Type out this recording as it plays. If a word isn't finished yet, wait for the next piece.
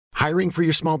Hiring for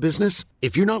your small business?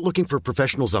 If you're not looking for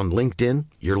professionals on LinkedIn,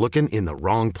 you're looking in the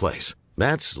wrong place.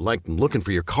 That's like looking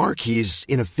for your car keys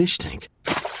in a fish tank.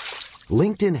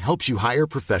 LinkedIn helps you hire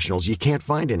professionals you can't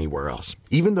find anywhere else,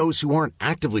 even those who aren't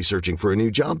actively searching for a new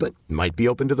job but might be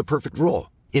open to the perfect role.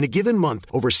 In a given month,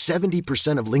 over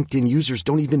 70% of LinkedIn users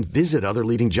don't even visit other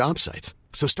leading job sites.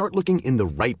 So start looking in the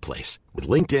right place. With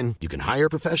LinkedIn, you can hire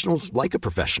professionals like a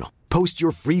professional. Post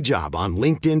your free job on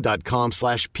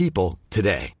linkedin.com/people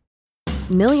today.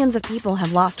 Millions of people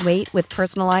have lost weight with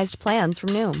personalized plans from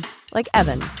Noom. Like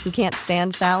Evan, who can't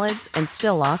stand salads and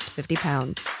still lost 50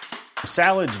 pounds.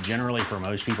 Salads generally for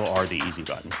most people are the easy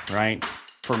button, right?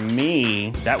 For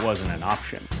me, that wasn't an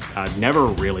option. I never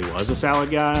really was a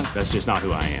salad guy. That's just not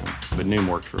who I am. But Noom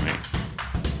worked for me.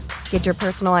 Get your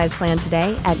personalized plan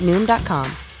today at Noom.com.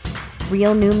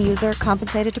 Real Noom user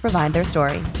compensated to provide their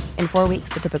story. In 4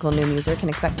 weeks, the typical Noom user can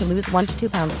expect to lose 1 to 2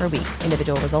 pounds per week.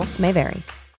 Individual results may vary.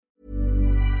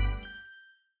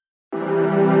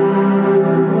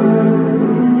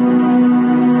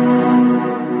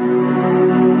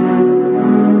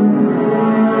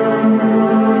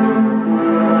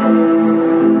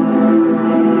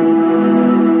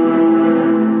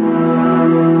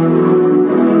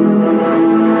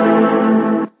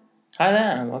 Hi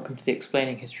there, and welcome to the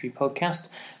Explaining History podcast.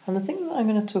 And the thing that I'm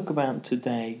going to talk about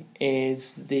today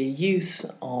is the use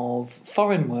of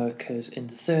foreign workers in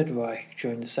the Third Reich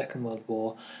during the Second World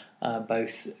War,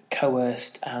 both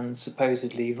coerced and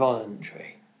supposedly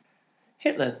voluntary.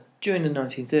 Hitler, during the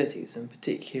 1930s, and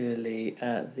particularly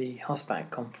at the Hossbach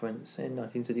Conference in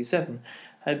 1937,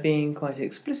 had been quite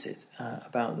explicit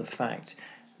about the fact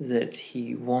that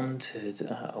he wanted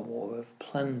a war of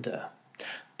plunder.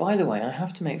 By the way, I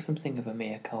have to make something of a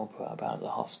mea culpa about the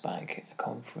Hossbach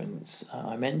Conference.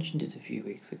 I mentioned it a few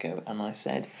weeks ago, and I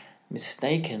said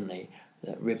mistakenly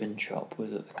that Ribbentrop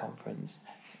was at the conference.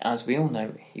 As we all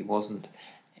know, he wasn't.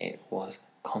 It was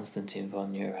Konstantin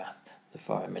von Neurath, the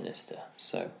foreign minister.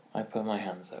 So I put my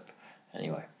hands up.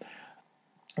 Anyway,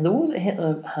 the war that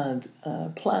Hitler had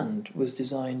planned was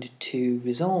designed to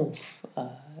resolve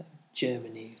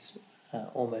Germany's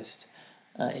almost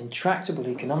intractable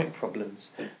economic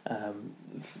problems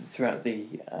throughout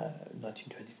the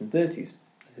 1920s and 30s,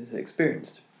 as it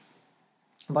experienced,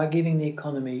 by giving the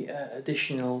economy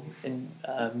additional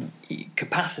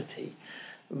capacity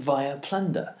via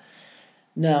plunder.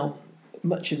 Now,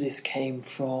 much of this came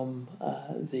from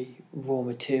the raw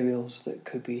materials that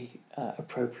could be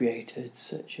appropriated,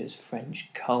 such as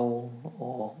French coal,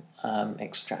 or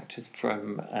extracted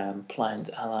from pliant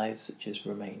allies such as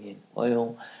Romanian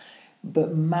oil.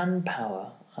 But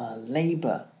manpower,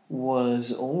 labour,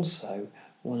 was also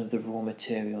one of the raw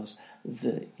materials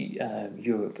that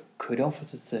Europe could offer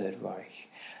the Third Reich,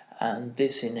 and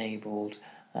this enabled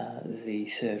the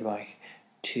Third Reich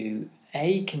to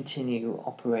continue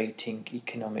operating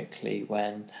economically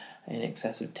when in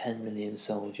excess of 10 million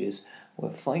soldiers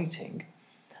were fighting,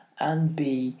 and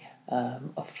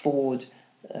afford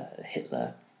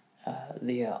Hitler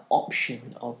the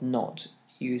option of not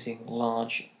using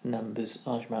large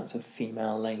amounts of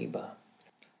female labour.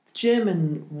 The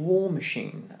German war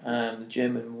machine, the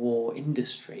German war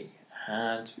industry,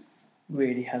 had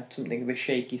really had something of a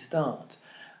shaky start.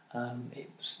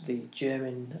 The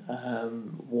German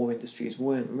war industries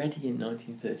weren't ready in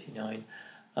 1939,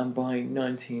 and by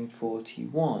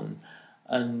 1941,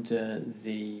 under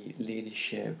the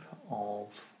leadership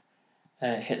of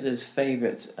Hitler's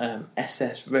favourite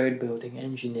SS road building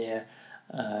engineer,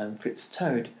 Fritz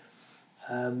Tod,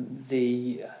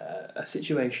 a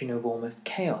situation of almost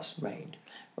chaos reigned.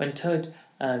 When Tod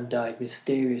died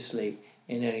mysteriously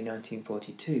in early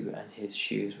 1942 and his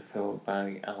shoes were filled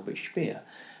by Albert Speer,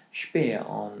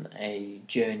 on a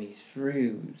journey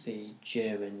through the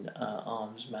German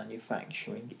arms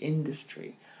manufacturing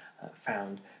industry,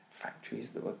 found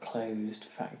factories that were closed,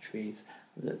 factories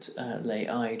that lay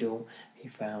idle. He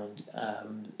found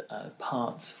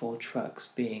parts for trucks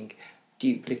being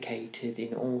duplicated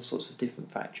in all sorts of different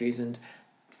factories, and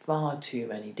far too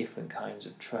many different kinds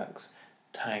of trucks,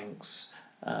 tanks,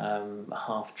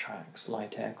 half-tracks,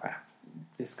 light aircraft,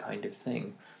 this kind of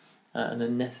thing, an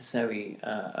unnecessary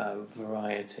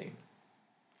variety.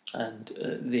 And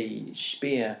the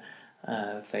Speer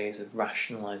phase of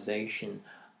rationalisation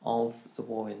of the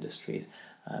war industries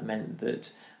meant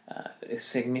that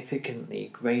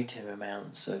significantly greater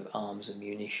amounts of arms and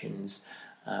munitions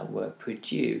were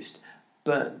produced.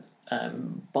 But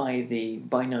by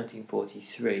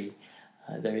 1943,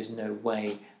 there is no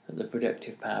way that the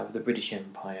productive power of the British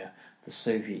Empire, the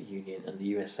Soviet Union, and the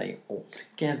USA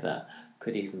altogether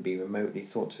could even be remotely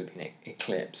thought to have been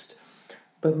eclipsed.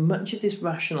 But much of this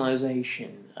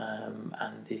rationalisation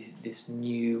and this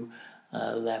new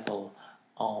level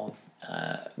of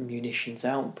munitions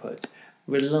output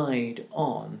relied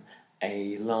on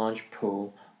a large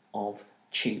pool of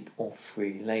cheap or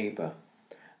free labour.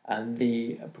 And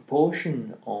the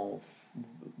proportion of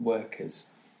workers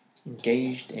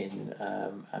engaged in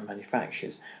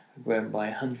manufactures had grown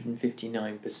by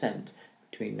 159%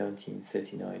 between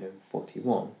 1939 and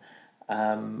 41.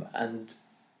 And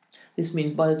this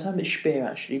means by the time that Speer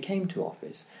actually came to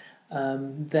office,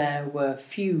 there were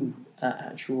few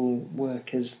actual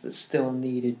workers that still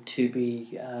needed to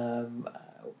be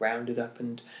rounded up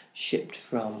and shipped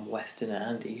from Western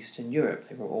and Eastern Europe.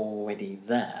 They were already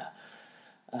there.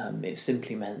 It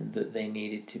simply meant that they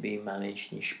needed to be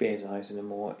managed in Speer's eyes in a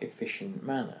more efficient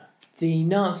manner. The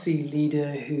Nazi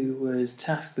leader who was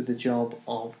tasked with the job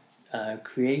of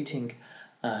creating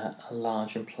a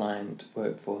large and pliant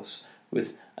workforce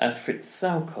was Fritz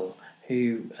Sauckel,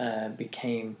 who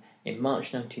became, in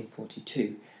March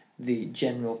 1942, the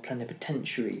General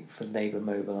Plenipotentiary for Labour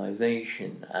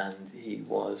Mobilisation, and he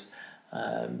was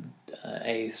a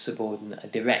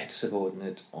direct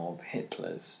subordinate of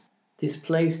Hitler's. This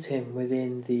placed him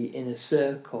within the inner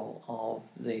circle of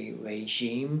the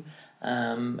regime.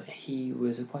 He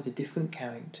was quite a different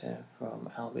character from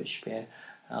Albert Speer.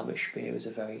 Albert Speer was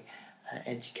a very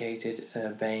educated,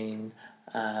 urbane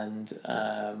and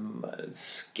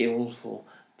skillful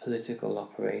political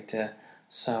operator.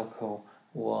 Sauckel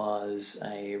was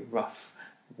a rough,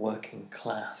 working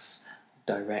class,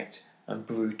 direct and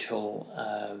brutal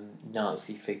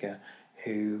Nazi figure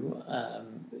who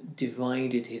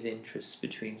divided his interests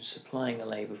between supplying a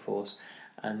labour force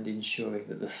and ensuring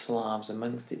that the Slavs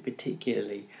amongst it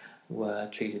particularly were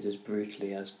treated as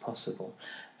brutally as possible.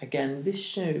 Again, this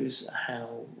shows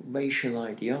how racial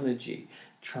ideology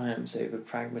triumphs over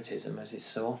pragmatism, as is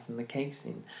so often the case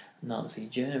in Nazi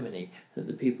Germany, that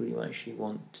the people you actually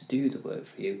want to do the work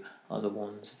for you are the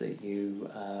ones that you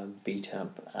beat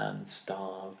up and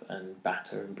starve and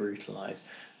batter and brutalise,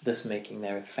 thus making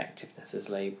their effectiveness as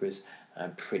labourers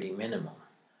pretty minimal.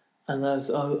 And as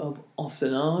I've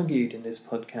often argued in this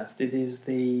podcast, it is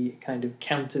the kind of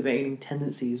countervailing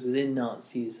tendencies within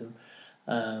Nazism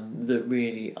that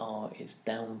really are its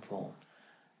downfall.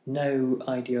 No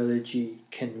ideology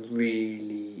can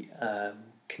really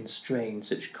constrain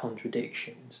such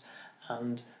contradictions,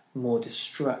 and more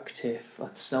destructive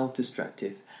and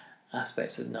self-destructive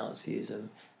aspects of Nazism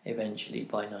eventually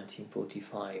by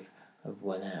 1945 have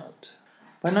won out.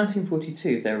 By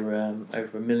 1942 there were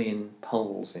over 1 million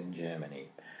Poles in Germany.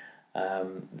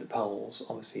 The Poles,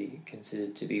 obviously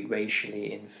considered to be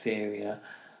racially inferior,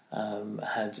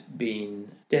 had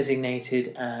been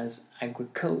designated as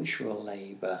agricultural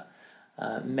labour.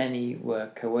 Many were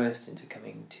coerced into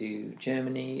coming to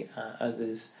Germany.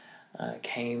 Others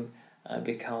came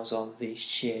because of the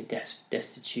sheer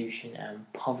destitution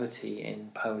and poverty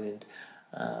in Poland,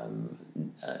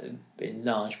 in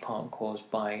large part caused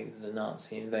by the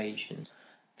Nazi invasion.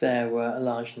 There were a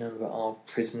large number of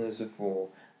prisoners of war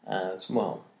as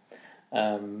well.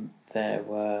 There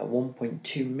were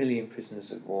 1.2 million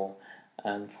prisoners of war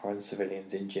and foreign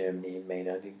civilians in Germany in May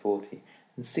 1940,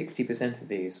 and 60% of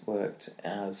these worked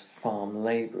as farm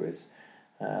labourers.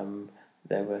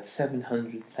 There were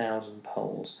 700,000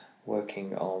 Poles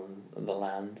working on the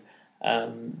land.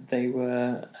 There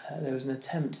was an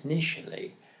attempt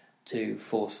initially to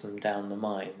force them down the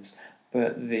mines,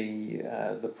 but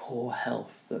the poor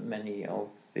health that many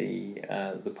of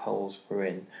the Poles were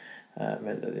in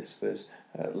meant that this was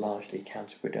largely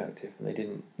counterproductive,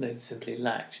 and they simply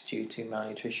lacked, due to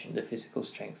malnutrition, the physical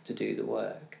strength to do the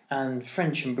work. And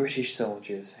French and British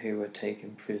soldiers who were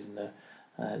taken prisoner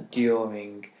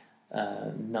during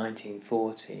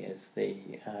 1940 as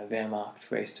the Wehrmacht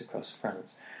raced across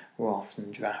France were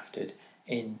often drafted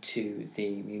into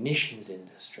the munitions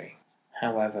industry.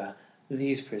 However,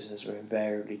 these prisoners were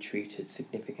invariably treated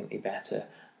significantly better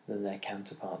than their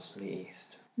counterparts from the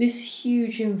East. This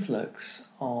huge influx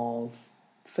of,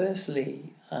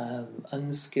 firstly,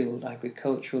 unskilled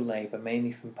agricultural labour,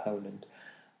 mainly from Poland,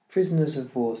 prisoners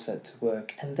of war set to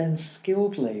work, and then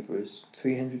skilled labourers,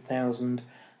 300,000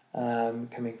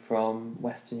 coming from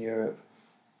Western Europe,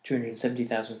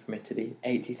 270,000 from Italy,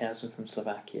 80,000 from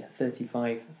Slovakia,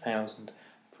 35,000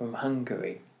 from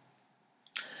Hungary,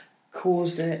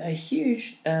 caused a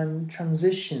huge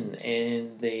transition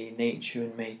in the nature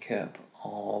and makeup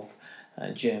of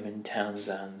German towns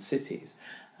and cities.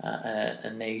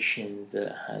 a nation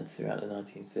that had, throughout the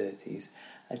 1930s,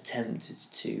 attempted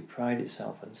to pride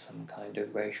itself on some kind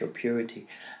of racial purity,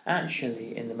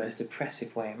 actually, in the most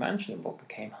oppressive way imaginable,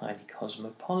 became highly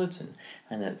cosmopolitan.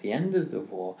 And at the end of the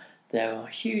war, there are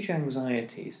huge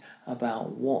anxieties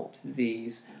about what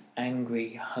these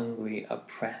angry, hungry,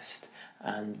 oppressed,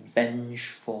 and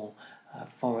vengeful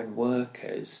foreign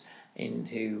workers,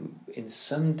 who in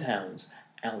some towns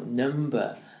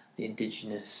outnumber the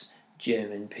indigenous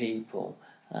German people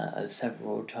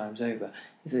several times over.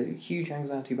 There's a huge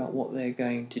anxiety about what they're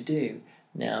going to do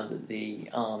now that the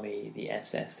army, the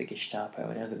SS, the Gestapo,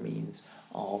 and other means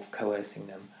of coercing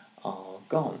them are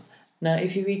gone. Now,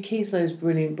 if you read Keith Lowe's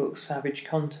brilliant book Savage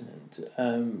Continent,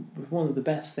 one of the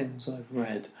best things I've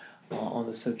read on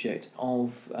the subject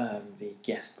of the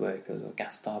guest workers or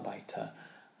Gastarbeiter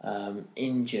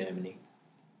in Germany,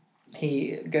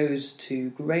 he goes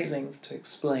to great lengths to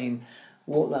explain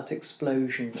what that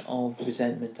explosion of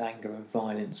resentment, anger and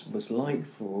violence was like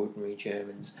for ordinary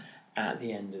Germans at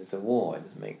the end of the war. It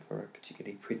doesn't make for a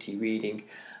particularly pretty reading,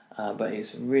 but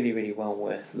it's really, really well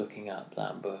worth looking up,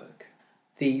 that book.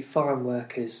 The foreign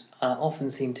workers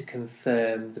often seem to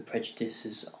confirm the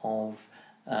prejudices of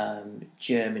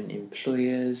German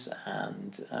employers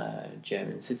and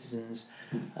German citizens.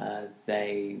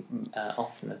 They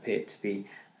often appear to be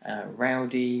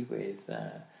rowdy, with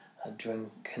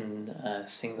drunken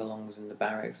sing-alongs in the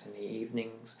barracks in the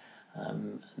evenings.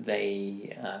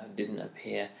 They didn't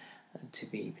appear to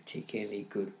be particularly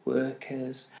good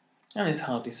workers, and it's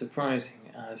hardly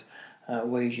surprising, as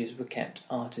wages were kept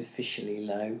artificially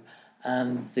low,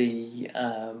 and the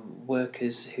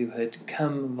workers who had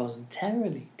come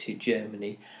voluntarily to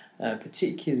Germany,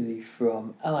 particularly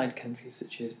from allied countries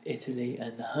such as Italy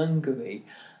and Hungary,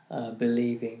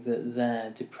 believing that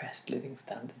their depressed living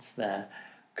standards there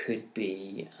could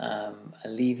be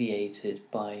alleviated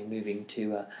by moving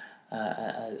to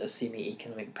a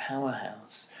semi-economic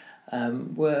powerhouse,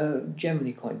 were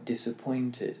generally quite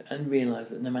disappointed and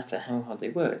realised that no matter how hard they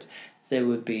worked, there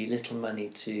would be little money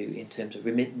in terms of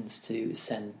remittance to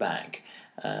send back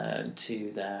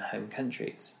to their home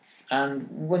countries. And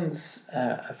once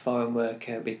a foreign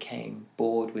worker became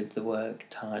bored with the work,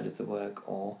 tired of the work,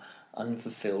 or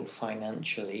unfulfilled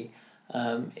financially,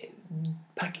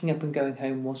 packing up and going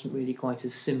home wasn't really quite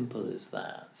as simple as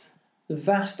that. The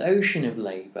vast ocean of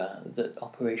labour that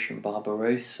Operation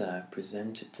Barbarossa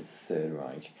presented to the Third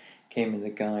Reich came in the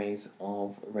guise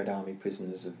of Red Army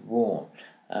prisoners of war.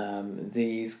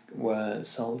 These were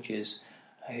soldiers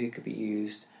who could be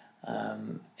used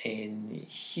in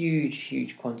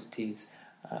huge quantities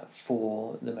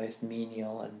for the most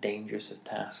menial and dangerous of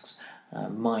tasks.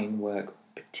 Mine work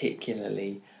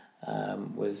particularly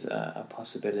was a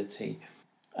possibility.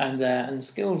 And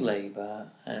unskilled labour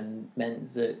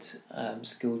meant that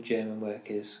skilled German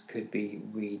workers could be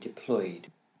redeployed.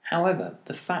 However,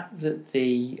 the fact that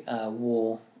the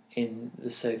war in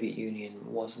the Soviet Union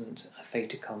wasn't a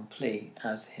fait accompli,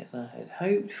 as Hitler had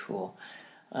hoped for,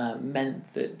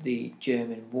 meant that the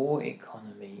German war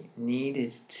economy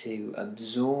needed to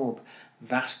absorb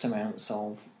vast amounts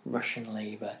of Russian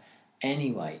labour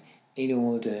anyway, in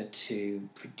order to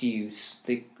produce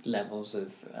the levels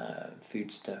of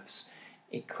foodstuffs,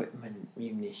 equipment,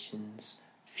 munitions,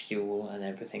 fuel and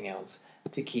everything else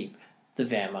to keep the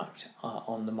Wehrmacht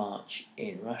on the march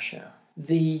in Russia.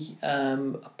 The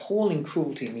appalling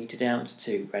cruelty meted out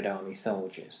to Red Army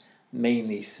soldiers,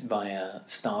 mainly via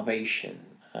starvation,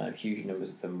 huge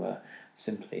numbers of them were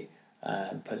simply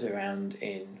put around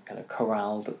in kind of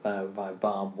corralled by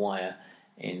barbed wire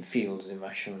in fields in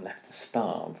Russia and left to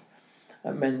starve.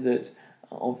 It meant that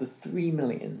of the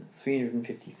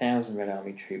 3,350,000 Red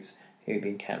Army troops who had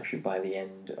been captured by the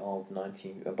end of March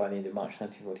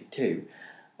 1942,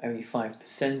 only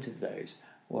 5% of those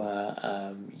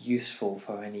were useful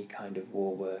for any kind of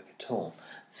war work at all.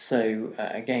 So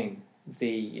again,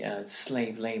 the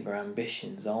slave labour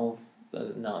ambitions of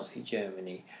Nazi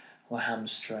Germany were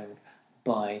hamstrung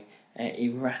by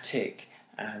erratic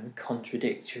and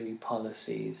contradictory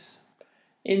policies.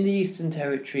 In the Eastern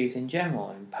Territories in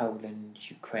general, in Poland,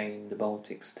 Ukraine, the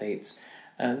Baltic states,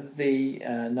 the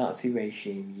Nazi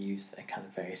regime used a kind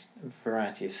of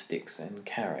variety of sticks and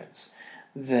carrots.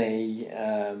 They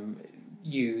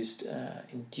used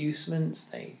inducements.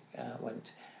 They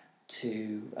went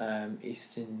to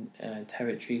Eastern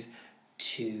Territories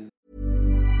to...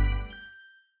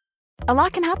 A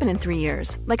lot can happen in 3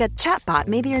 years, like a chatbot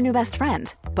may be your new best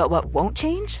friend. But what won't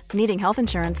change? Needing health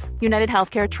insurance. United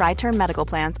Healthcare Tri-Term Medical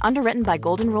Plans, underwritten by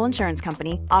Golden Rule Insurance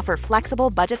Company, offer flexible,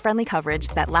 budget-friendly coverage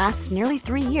that lasts nearly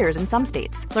 3 years in some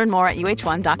states. Learn more at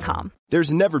uh1.com.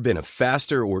 There's never been a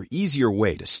faster or easier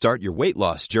way to start your weight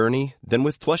loss journey than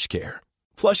with PlushCare.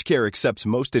 PlushCare accepts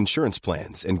most insurance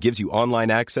plans and gives you online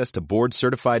access to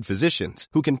board-certified physicians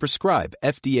who can prescribe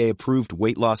FDA-approved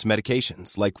weight loss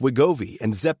medications like Wegovy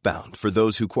and Zepbound for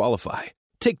those who qualify.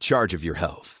 Take charge of your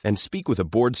health and speak with a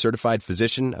board-certified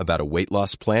physician about a weight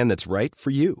loss plan that's right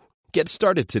for you. Get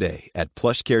started today at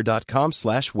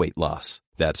plushcare.com/weight loss.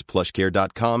 That's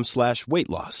plushcare.com/weight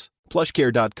loss.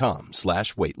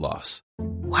 plushcare.com/weight loss.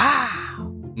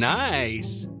 Wow.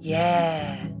 Nice.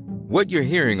 Yeah. What you're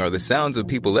hearing are the sounds of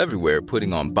people everywhere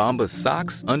putting on Bombas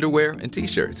socks, underwear, and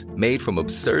T-shirts made from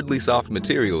absurdly soft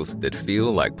materials that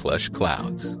feel like plush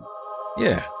clouds.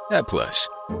 Yeah, that plush.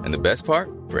 And the best part?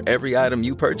 For every item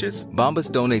you purchase, Bombas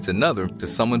donates another to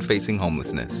someone facing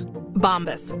homelessness.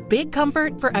 Bombas. Big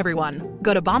comfort for everyone.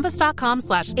 Go to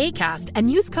bombas.com/ACAST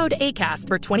and use code ACAST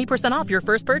for 20% off your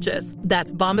first purchase.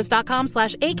 That's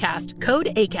bombas.com/ACAST.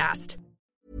 Code ACAST.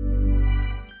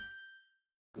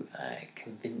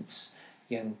 Convince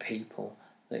young people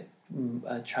that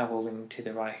travelling to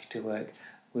the Reich to work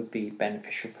would be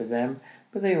beneficial for them,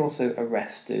 but they also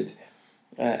arrested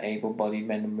able-bodied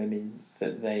men and women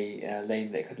that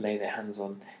they could lay their hands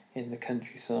on in the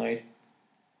countryside.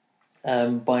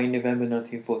 By November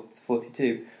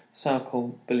 1942,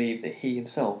 Sauckel believed that he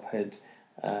himself had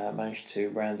managed to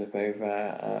round up over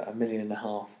 1.5 million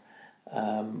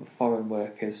foreign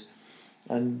workers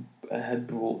and had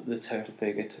brought the total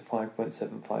figure to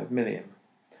 5.75 million.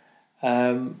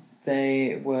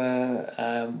 They were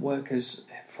workers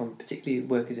from, particularly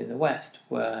workers in the West,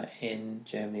 were in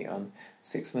Germany on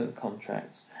 6-month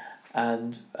contracts,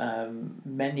 and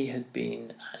many had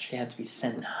to be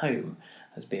sent home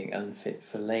as being unfit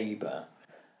for labour.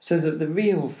 So that the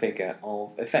real figure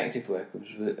of effective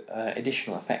workers,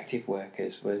 additional effective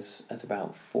workers, was at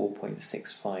about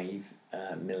 4.65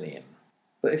 million.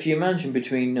 But if you imagine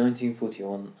between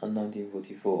 1941 and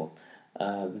 1944,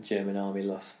 the German army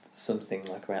lost something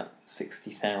like about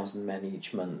 60,000 men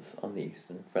each month on the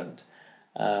Eastern Front,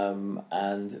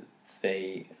 and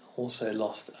they also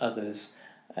lost others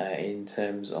in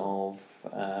terms of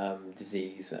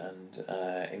disease and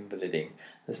invaliding.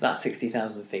 So that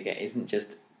 60,000 figure isn't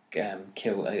just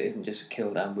killed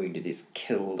and wounded; it's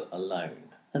killed alone.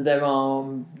 And there are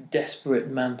desperate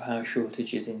manpower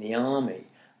shortages in the army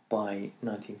by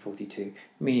 1942,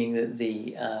 meaning that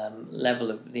the level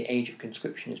of the age of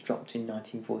conscription has dropped in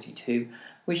 1942,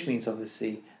 which means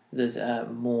obviously that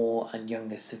more and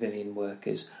younger civilian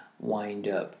workers wind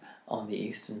up on the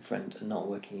Eastern Front and not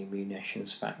working in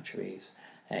munitions factories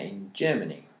in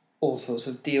Germany. All sorts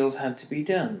of deals had to be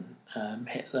done.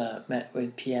 Hitler met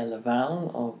with Pierre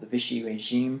Laval of the Vichy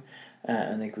regime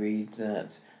and agreed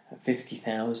that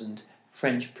 50,000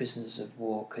 French prisoners of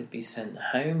war could be sent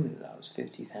home. That was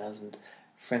 50,000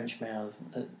 French mouths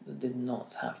that did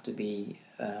not have to be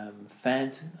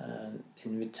fed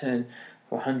in return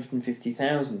for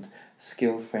 150,000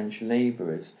 skilled French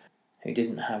labourers who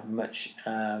didn't have much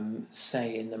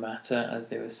say in the matter, as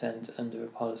they were sent under a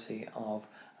policy of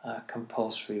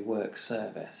compulsory work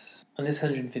service. And this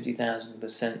 150,000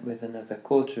 was sent with another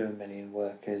 250,000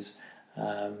 workers,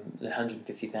 the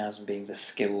 150,000 being the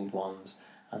skilled ones,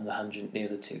 and the other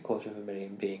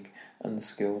 250,000 being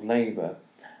unskilled labour.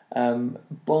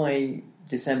 By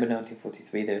December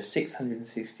 1943, there were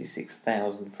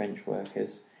 666,000 French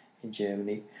workers in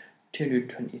Germany,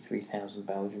 223,000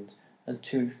 Belgians, and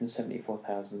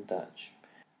 274,000 Dutch.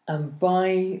 And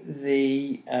by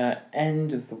the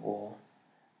end of the war,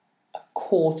 a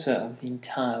quarter of the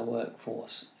entire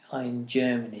workforce in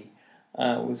Germany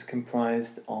was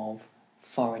comprised of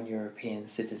foreign European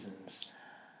citizens,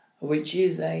 which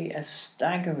is a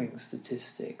staggering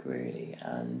statistic, really,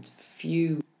 and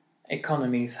few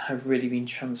economies have really been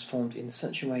transformed in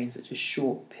such a way in such a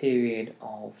short period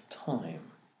of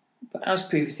time. But as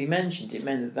previously mentioned, it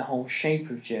meant that the whole shape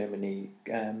of Germany,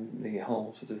 the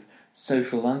whole sort of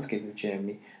social landscape of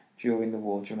Germany during the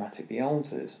war dramatically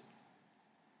altered.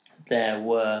 There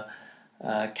were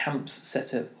camps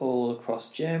set up all across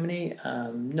Germany,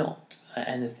 not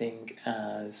anything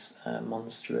as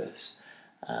monstrous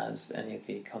as any of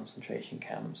the concentration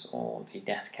camps or the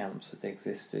death camps that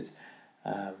existed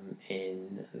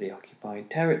in the occupied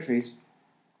territories,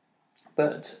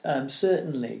 but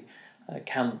certainly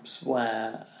camps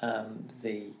where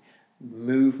the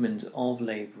movement of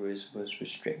labourers was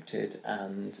restricted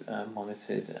and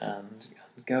monitored and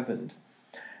governed.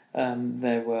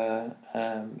 There were,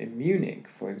 in Munich,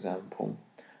 for example,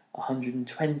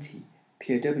 120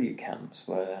 POW camps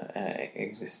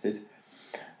existed,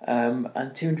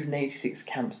 and 286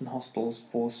 camps and hospitals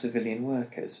for civilian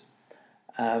workers.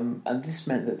 And this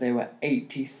meant that there were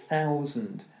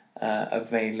 80,000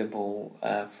 available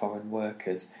foreign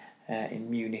workers in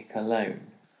Munich alone.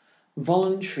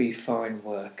 Voluntary foreign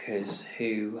workers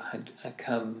who had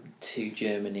come to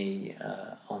Germany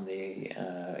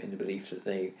in the belief that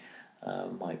they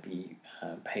might be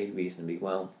paid reasonably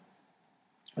well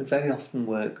would very often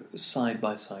work side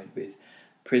by side with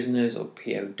prisoners or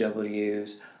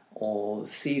POWs, or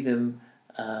see them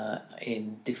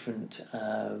in different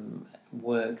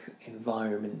work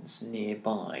environments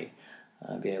nearby,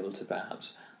 be able to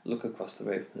perhaps look across the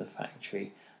road from the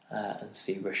factory and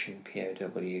see Russian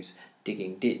POWs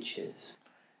digging ditches.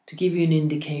 To give you an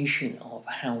indication of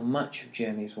how much of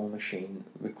Germany's war machine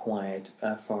required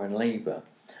foreign labour,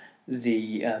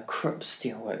 the Krupp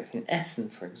Steelworks in Essen,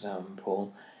 for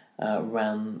example,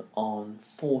 ran on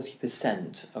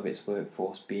 40% of its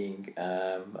workforce being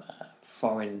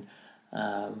foreign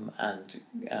and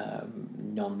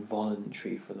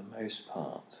non-voluntary for the most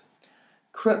part.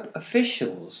 Krupp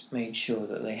officials made sure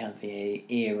that they had the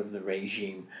ear of the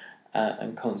regime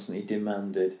and constantly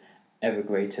demanded ever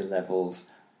greater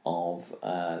levels of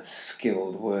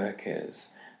skilled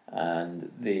workers,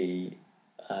 and the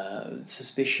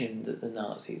suspicion that the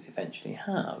Nazis eventually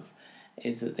have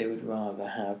is that they would rather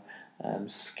have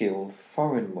skilled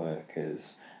foreign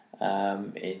workers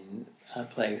in a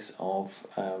place of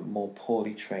more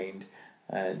poorly trained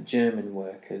German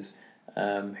workers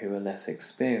who are less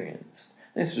experienced.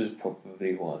 This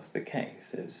probably was the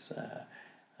case, as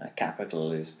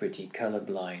capital is pretty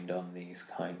colourblind on these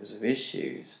kinds of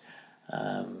issues,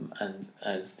 and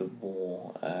as the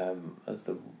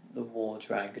war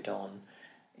dragged on,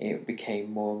 it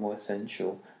became more and more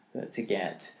essential to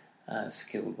get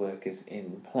skilled workers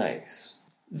in place.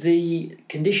 The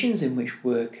conditions in which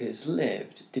workers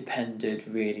lived depended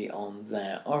really on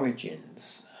their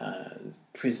origins.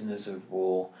 Prisoners of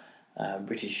war,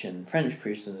 British and French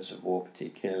prisoners of war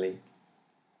particularly,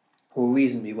 were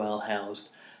reasonably well housed,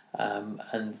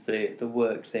 and the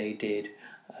work they did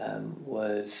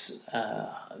was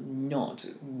not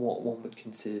what one would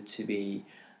consider to be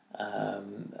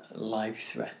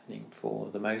life-threatening for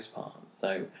the most part,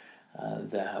 though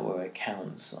there were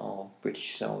accounts of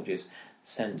British soldiers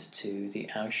sent to the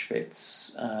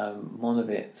Auschwitz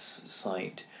Monowitz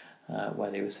site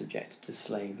where they were subjected to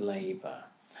slave labour.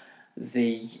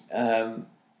 The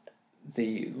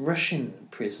Russian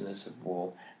prisoners of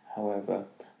war, however,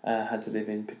 had to live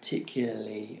in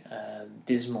particularly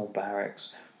dismal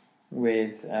barracks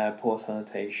with poor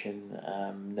sanitation,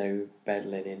 no bed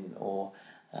linen or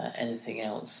anything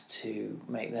else to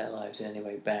make their lives in any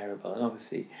way bearable, and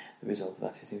obviously the result of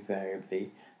that is invariably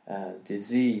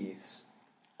disease.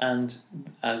 And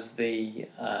as the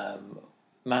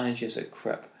managers at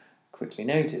Krupp quickly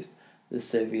noticed, the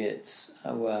Soviets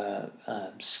were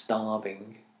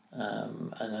starving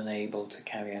and unable to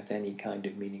carry out any kind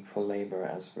of meaningful labour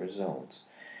as a result.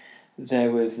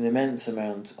 There was an immense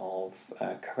amount of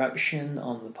corruption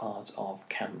on the part of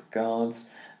camp guards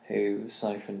who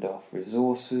siphoned off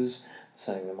resources,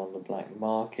 selling them on the black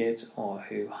market, or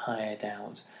who hired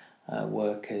out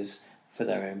workers for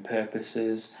their own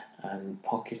purposes and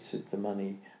pocketed the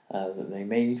money that they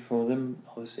made for them.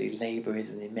 Obviously, labour is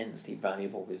an immensely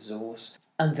valuable resource,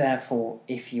 and therefore,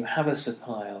 if you have a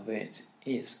supply of it,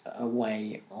 it's a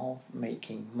way of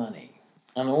making money.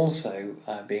 And also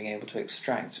being able to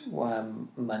extract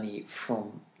money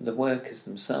from the workers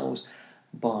themselves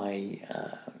by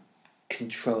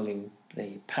controlling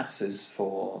the passes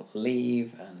for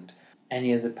leave and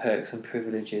any other perks and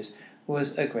privileges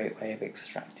was a great way of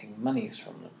extracting monies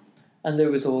from them. And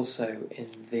there was also in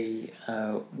the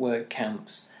work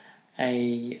camps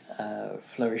a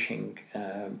flourishing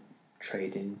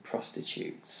trade in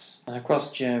prostitutes. And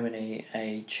across Germany,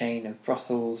 a chain of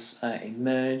brothels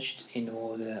emerged in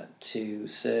order to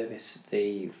service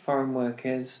the foreign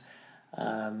workers,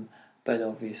 but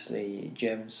obviously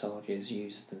German soldiers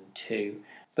used them too.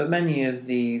 But many of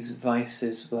these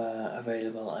vices were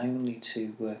available only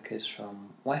to workers from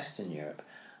Western Europe.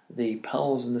 The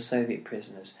Poles and the Soviet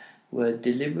prisoners were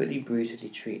deliberately brutally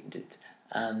treated,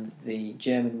 and the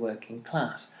German working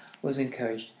class was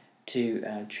encouraged to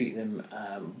treat them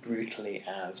brutally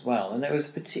as well. And there was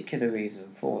a particular reason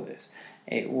for this.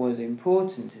 It was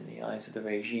important in the eyes of the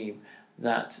regime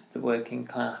that the working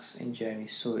class in Germany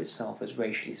saw itself as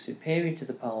racially superior to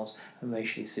the Poles and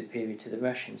racially superior to the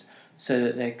Russians, so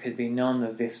that there could be none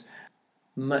of this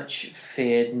much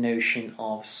feared notion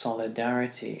of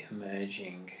solidarity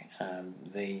emerging.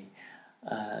 The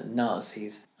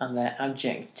Nazis and their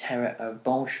abject terror of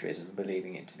Bolshevism,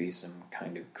 believing it to be some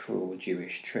kind of cruel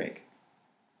Jewish trick.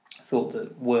 Thought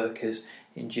that workers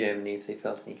in Germany, if they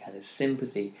felt any kind of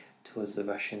sympathy towards the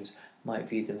Russians, might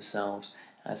view themselves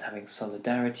as having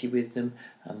solidarity with them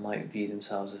and might view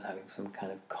themselves as having some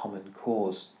kind of common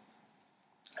cause.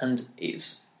 And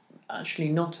it's actually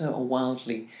not a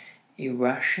wildly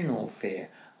irrational fear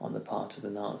on the part of the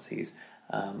Nazis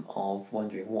of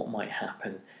wondering what might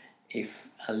happen if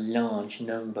a large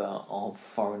number of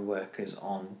foreign workers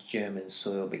on German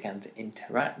soil began to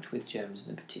interact with Germans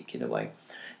in a particular way,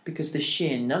 because the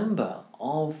sheer number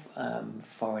of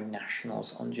foreign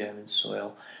nationals on German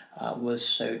soil was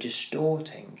so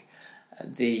distorting.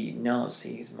 The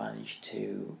Nazis managed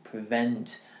to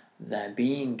prevent there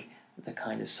being the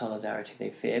kind of solidarity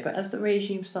they fear, but as the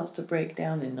regime starts to break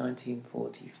down in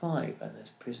 1945 and as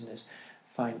prisoners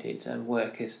find it and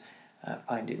workers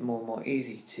find it more and more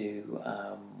easy to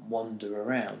wander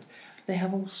around, they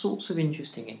have all sorts of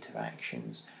interesting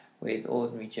interactions with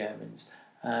ordinary Germans,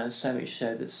 so much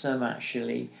so that some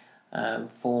actually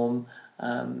form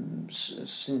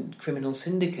criminal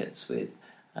syndicates with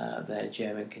their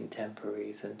German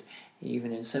contemporaries, and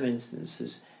even in some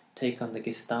instances take on the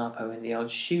Gestapo in the odd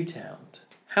shootout.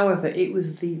 However, it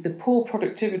was the poor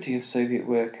productivity of Soviet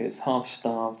workers,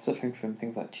 half-starved, suffering from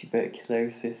things like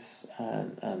tuberculosis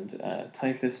and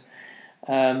typhus,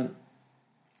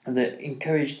 that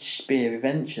encouraged Speer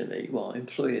eventually,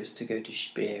 employers to go to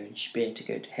Speer and Speer to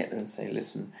go to Hitler and say,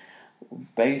 listen,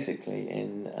 basically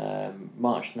in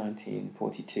March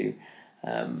 1942,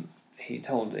 he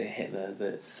told Hitler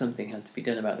that something had to be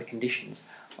done about the conditions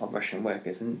of Russian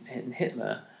workers, and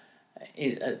Hitler,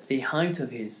 at the height of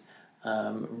his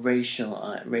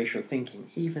racial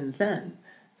thinking, even then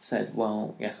said,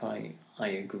 well, yes, I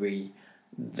agree,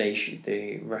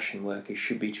 the Russian workers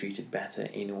should be treated better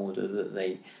in order that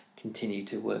they continue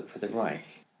to work for the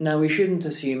Reich. Now, we shouldn't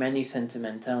assume any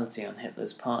sentimentality on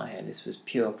Hitler's part here. This was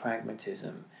pure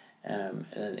pragmatism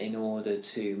in order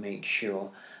to make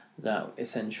sure that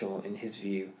essential, in his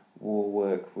view, war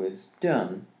work was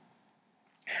done.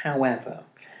 However,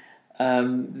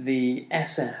 the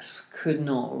SS could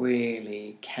not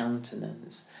really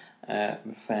countenance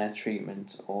fair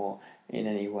treatment or in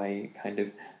any way kind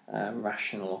of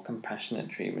rational or compassionate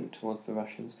treatment towards the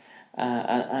Russians,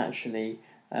 and actually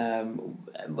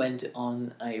went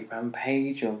on a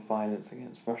rampage of violence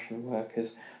against Russian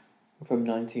workers from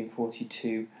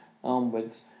 1942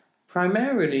 onwards,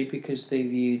 primarily because they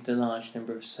viewed the large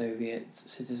number of Soviet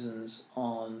citizens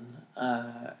on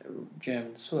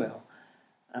German soil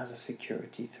as a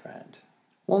security threat.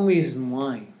 One reason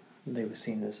why they were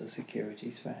seen as a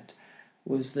security threat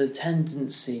was the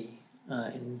tendency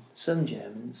in some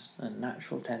Germans, a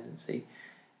natural tendency,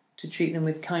 to treat them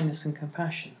with kindness and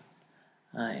compassion.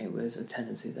 It was a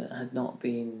tendency that had not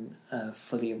been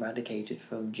fully eradicated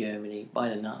from Germany by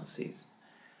the Nazis.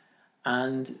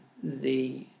 And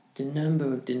the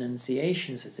number of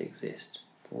denunciations that exist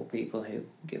for people who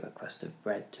give a crust of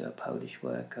bread to a Polish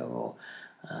worker or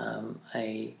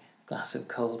a glass of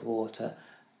cold water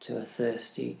to a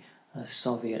thirsty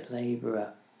Soviet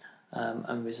labourer,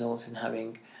 and result in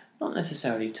having not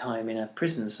necessarily time in a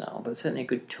prison cell, but certainly a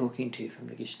good talking to from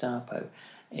the Gestapo,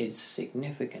 is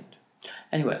significant.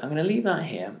 Anyway, I'm going to leave that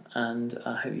here, and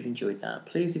I hope you've enjoyed that.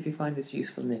 Please, if you find this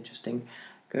useful and interesting,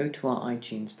 go to our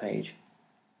iTunes page,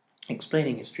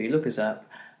 Explaining History, look us up,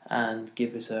 and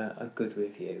give us a good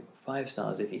review. 5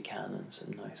 stars if you can, and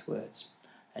some nice words.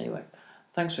 Anyway,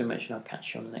 thanks very much, and I'll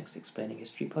catch you on the next Explaining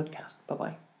History podcast.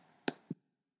 Bye-bye.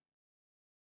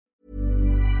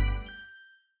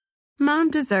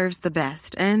 Mom deserves the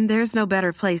best, and there's no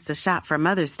better place to shop for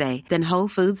Mother's Day than Whole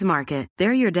Foods Market.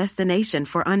 They're your destination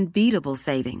for unbeatable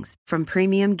savings, from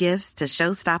premium gifts to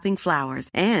show-stopping flowers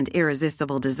and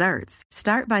irresistible desserts.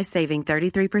 Start by saving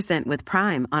 33% with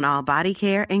Prime on all body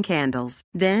care and candles.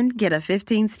 Then get a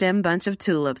 15-stem bunch of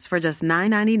tulips for just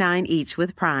 $9.99 each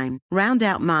with Prime. Round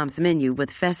out Mom's menu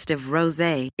with festive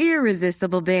rosé,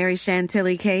 irresistible berry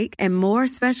chantilly cake, and more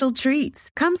special treats.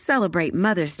 Come celebrate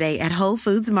Mother's Day at Whole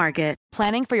Foods Market.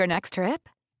 Planning for your next trip?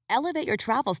 Elevate your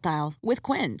travel style with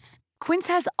Quince. Quince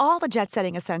has all the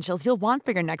jet-setting essentials you'll want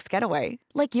for your next getaway,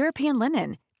 like European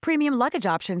linen, premium luggage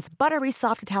options, buttery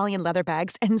soft Italian leather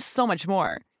bags, and so much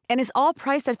more. And is all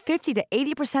priced at 50 to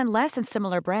 80% less than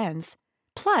similar brands.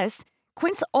 Plus,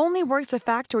 Quince only works with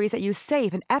factories that use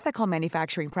safe and ethical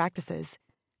manufacturing practices.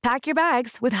 Pack your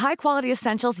bags with high-quality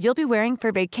essentials you'll be wearing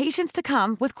for vacations to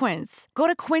come with Quince. Go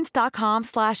to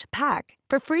quince.com/pack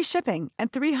for free shipping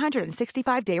and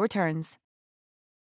 365-day returns.